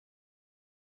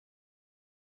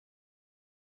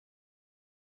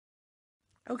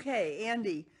Okay,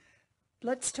 Andy,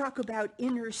 let's talk about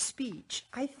inner speech.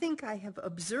 I think I have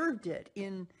observed it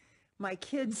in my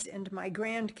kids and my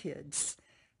grandkids,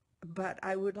 but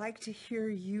I would like to hear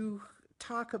you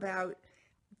talk about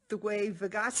the way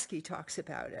Vygotsky talks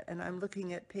about it. And I'm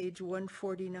looking at page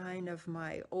 149 of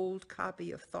my old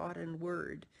copy of Thought and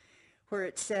Word, where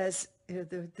it says,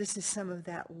 this is some of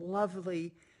that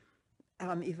lovely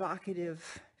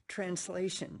evocative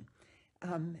translation.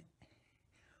 Um,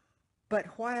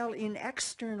 But while in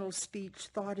external speech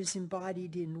thought is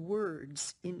embodied in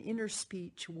words, in inner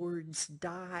speech words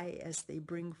die as they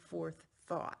bring forth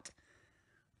thought.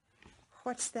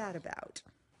 What's that about?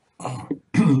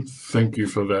 Thank you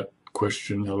for that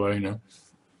question, Helena.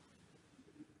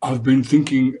 I've been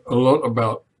thinking a lot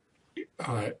about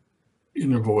uh,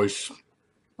 inner voice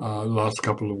last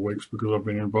couple of weeks because I've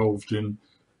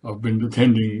been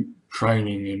attending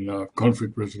training in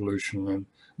conflict resolution and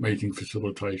meeting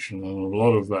facilitation, and a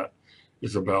lot of that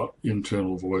is about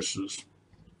internal voices.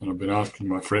 And I've been asking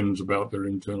my friends about their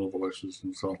internal voices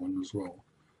and so on as well.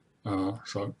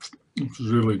 So it's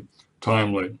really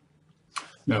timely.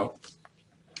 Now,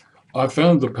 I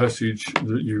found the passage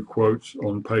that you quote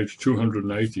on page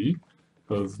 280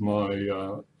 of my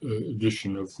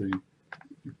edition of the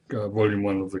volume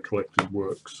one of the collected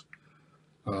works.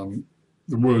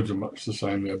 The words are much the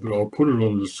same there, but I'll put it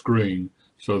on the screen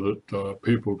so that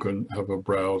people can have a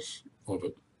browse of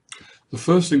it. The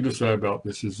first thing to say about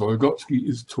this is Vygotsky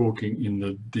is talking in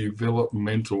the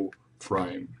developmental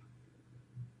frame,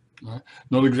 right?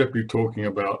 Not exactly talking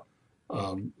about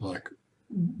like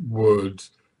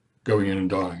words going in and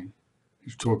dying.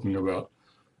 He's talking about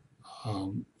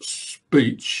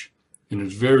speech in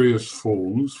its various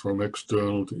forms, from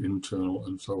external to internal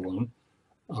and so on,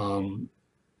 um,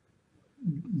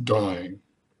 dying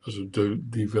as a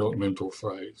developmental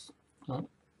phase. Right?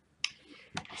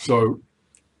 So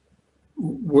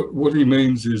what he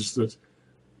means is that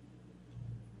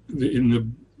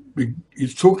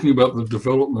he's talking about the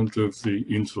development of the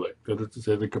intellect, that is to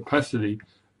say, the capacity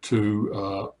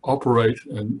to operate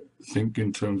and think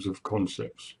in terms of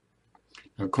concepts.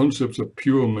 Now, concepts are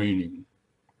pure meaning.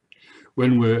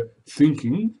 When we're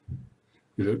thinking,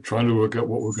 trying to work out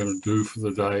what we're going to do for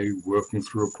the day, working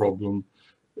through a problem,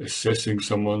 assessing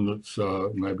someone that's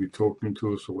maybe talking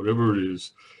to us or whatever it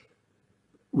is,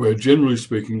 we're generally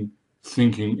speaking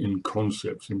thinking in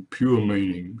concepts, in pure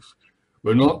meanings.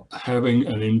 We're not having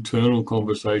an internal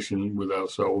conversation with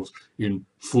ourselves in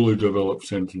fully developed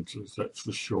sentences, that's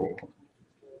for sure.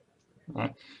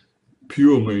 Right?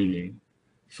 Pure meaning.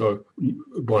 So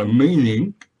by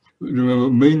meaning, remember,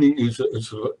 meaning is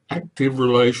an active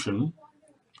relation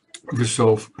of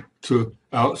yourself to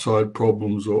outside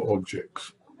problems or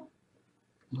objects.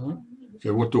 Right?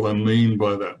 So what do I mean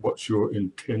by that? What's your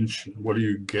intention? What are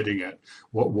you getting at?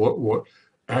 What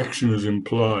action is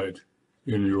implied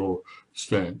in your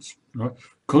stance? Right?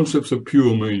 Concepts of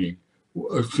pure meaning.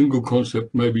 A single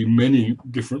concept may be many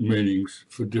different meanings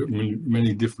for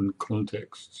many different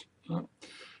contexts. Right?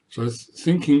 So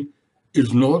thinking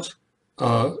is not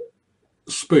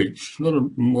speech, not a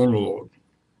monologue.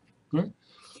 Right?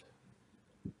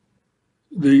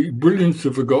 The brilliance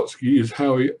of Vygotsky is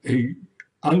how he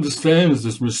understands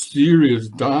this mysterious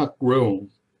dark realm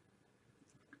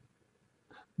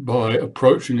by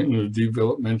approaching it in a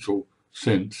developmental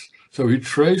sense. So he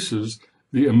traces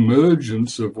the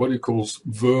emergence of what he calls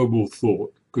verbal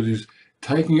thought, because he's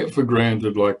taking it for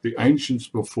granted, like the ancients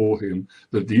before him,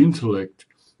 that the intellect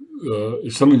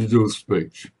is something to do with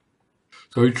speech.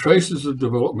 So he traces the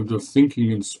development of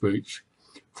thinking and speech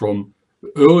from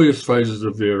the earliest phases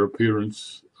of their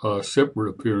appearance,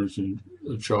 separate appearance in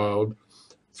a child,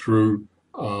 through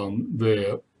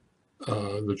the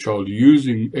child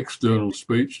using external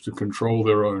speech to control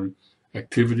their own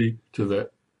activity, to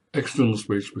that external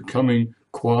speech becoming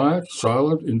quiet,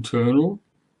 silent, internal,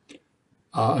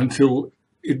 until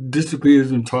it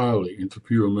disappears entirely into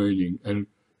pure meaning, and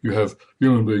you have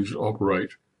human beings that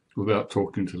operate without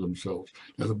talking to themselves.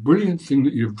 Now, the brilliant thing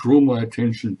that you've drawn my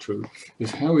attention to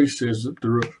is how he says that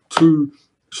there are two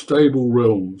stable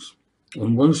realms.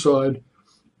 On one side,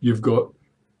 you've got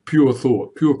pure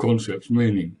thought, pure concepts,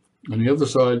 meaning. On the other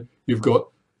side, you've got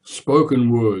spoken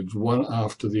words, one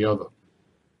after the other.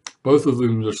 Both of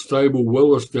them are stable,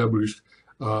 well-established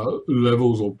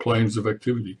levels or planes of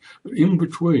activity. But in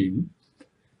between,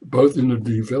 both in the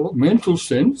developmental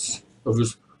sense of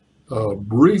this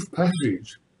brief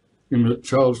passage in the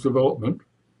child's development,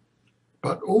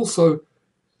 but also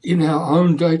in our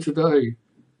own day-to-day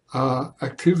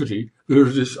activity, there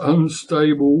is this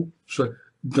unstable, so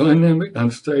dynamic,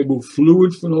 unstable,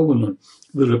 fluid phenomenon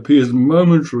that appears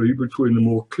momentarily between the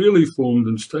more clearly formed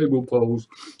and stable poles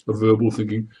of verbal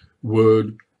thinking,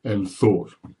 word and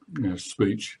thought,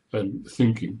 speech and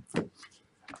thinking.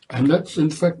 And that's in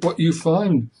fact what you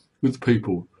find with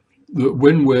people, that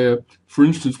when we're, for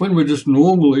instance, when we're just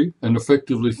normally and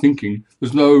effectively thinking,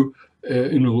 there's no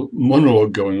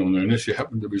monologue going on there unless you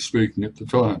happen to be speaking at the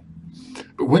time.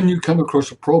 But when you come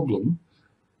across a problem,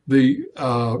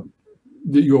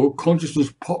 your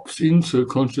consciousness pops into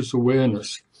conscious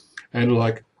awareness, and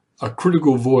like a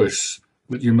critical voice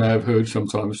that you may have heard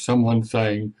sometimes, someone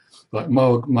saying, like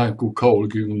Michael Cole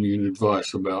giving me an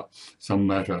advice about some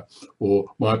matter,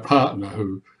 or my partner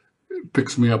who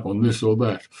picks me up on this or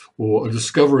that, or a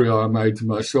discovery I made to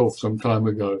myself some time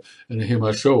ago, and I hear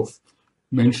myself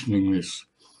mentioning this.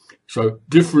 So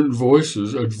different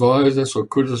voices advise us or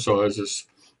criticize us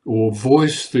or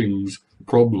voice things,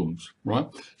 problems, right?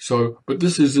 So, but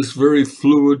this is this very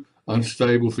fluid,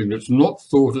 unstable thing. It's not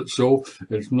thought itself,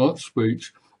 it's not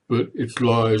speech, but it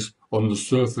lies on the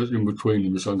surface in between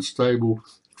them, this unstable,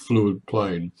 fluid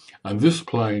plane. And this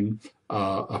plane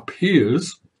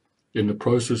appears in the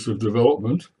process of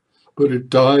development, but it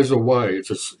dies away.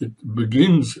 It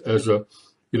begins as a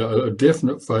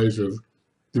definite phase of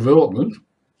development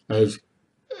as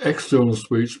external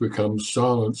speech becomes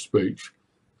silent speech,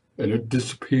 and it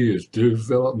disappears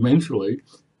developmentally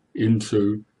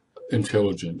into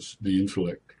intelligence, the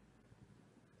intellect.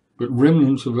 But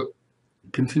remnants of it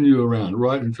continue around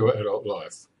right into adult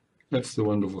life. That's the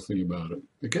wonderful thing about it.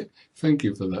 Okay, thank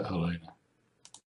you for that, Helena.